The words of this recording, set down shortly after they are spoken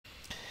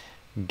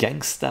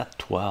Gangstat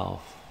 12.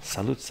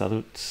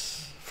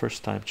 Salutes.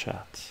 First time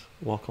chat.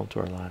 Welcome to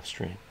our live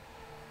stream.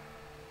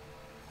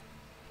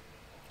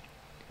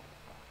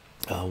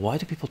 Why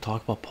do people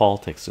talk about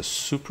politics? It's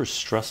super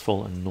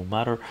stressful, and no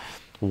matter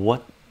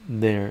what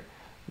there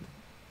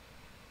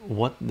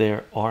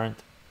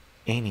aren't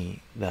any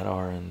that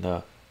are in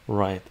the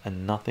right,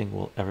 and nothing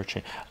will ever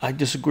change. I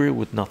disagree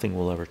with nothing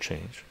will ever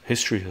change.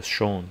 History has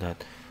shown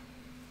that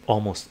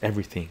almost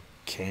everything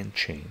can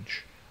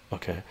change.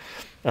 Okay,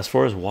 as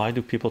far as why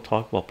do people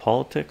talk about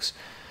politics,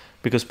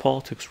 because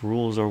politics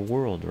rules our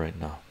world right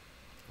now,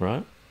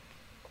 right?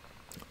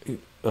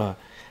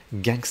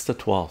 Gangsta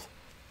 12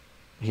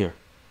 here,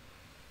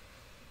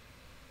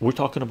 we're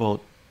talking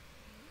about,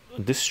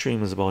 this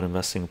stream is about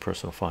investing in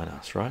personal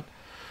finance, right?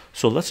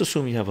 So let's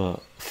assume you have a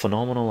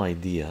phenomenal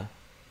idea,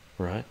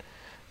 right,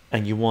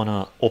 and you want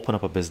to open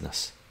up a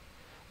business.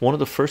 One of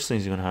the first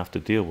things you're going to have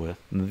to deal with,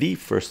 the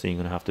first thing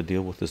you're going to have to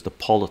deal with, is the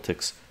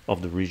politics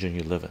of the region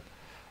you live in,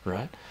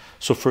 right?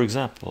 So for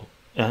example,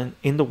 and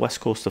in the west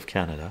coast of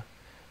Canada,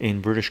 in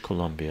British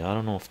Columbia, I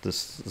don't know if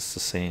this is the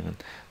same in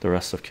the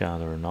rest of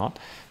Canada or not,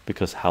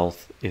 because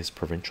health is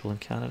provincial in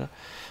Canada,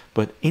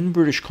 but in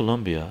British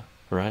Columbia,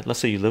 right, let's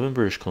say you live in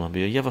British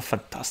Columbia, you have a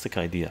fantastic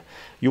idea.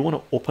 You want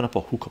to open up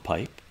a hookah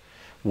pipe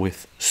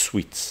with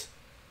sweets,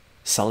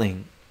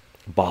 selling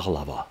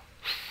baklava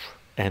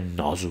and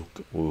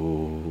nazuk.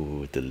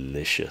 Ooh,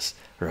 delicious,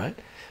 right?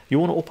 You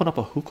want to open up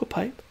a hookah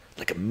pipe,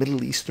 like a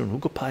Middle Eastern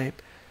hookah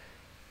pipe,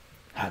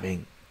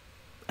 having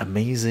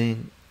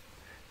amazing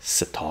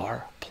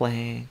sitar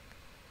playing,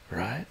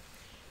 right?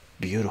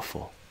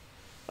 Beautiful.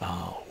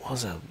 What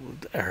was that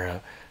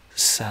era?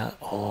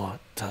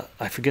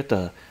 I forget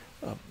the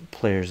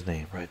player's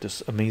name, right?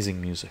 There's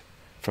amazing music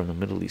from the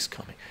Middle East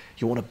coming.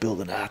 You want to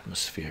build an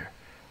atmosphere,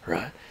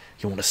 right?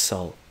 You want to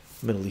sell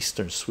Middle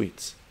Eastern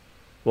sweets.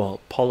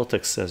 Well,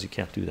 politics says you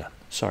can't do that.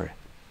 Sorry.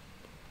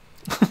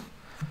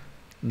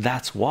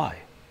 That's why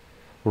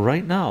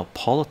right now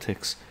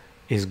politics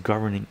is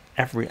governing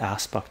every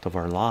aspect of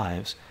our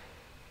lives,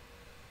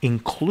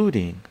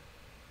 including,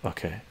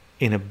 okay,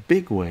 in a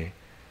big way,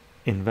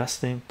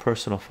 investing,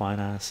 personal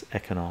finance,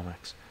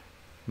 economics,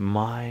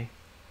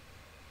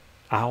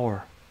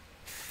 our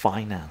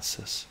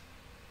finances.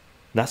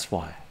 That's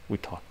why we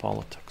talk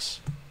politics.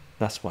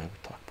 That's why we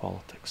talk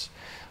politics.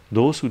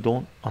 Those who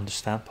don't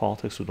understand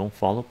politics, who don't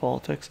follow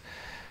politics,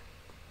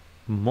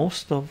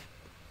 most of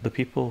the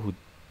people who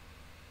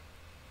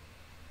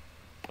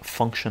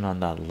function on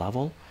that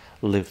level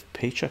live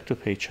paycheck to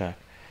paycheck,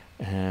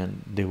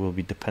 and they will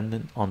be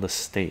dependent on the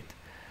state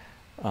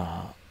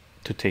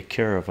to take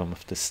care of them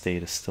if the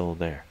state is still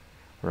there,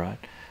 right?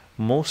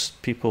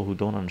 Most people who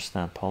don't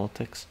understand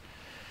politics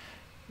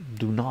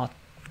do not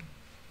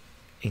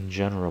in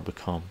general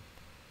become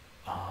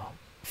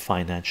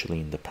financially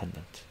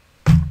independent,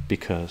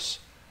 because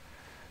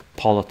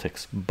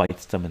politics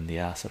bites them in the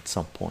ass at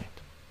some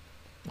point.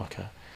 Okay,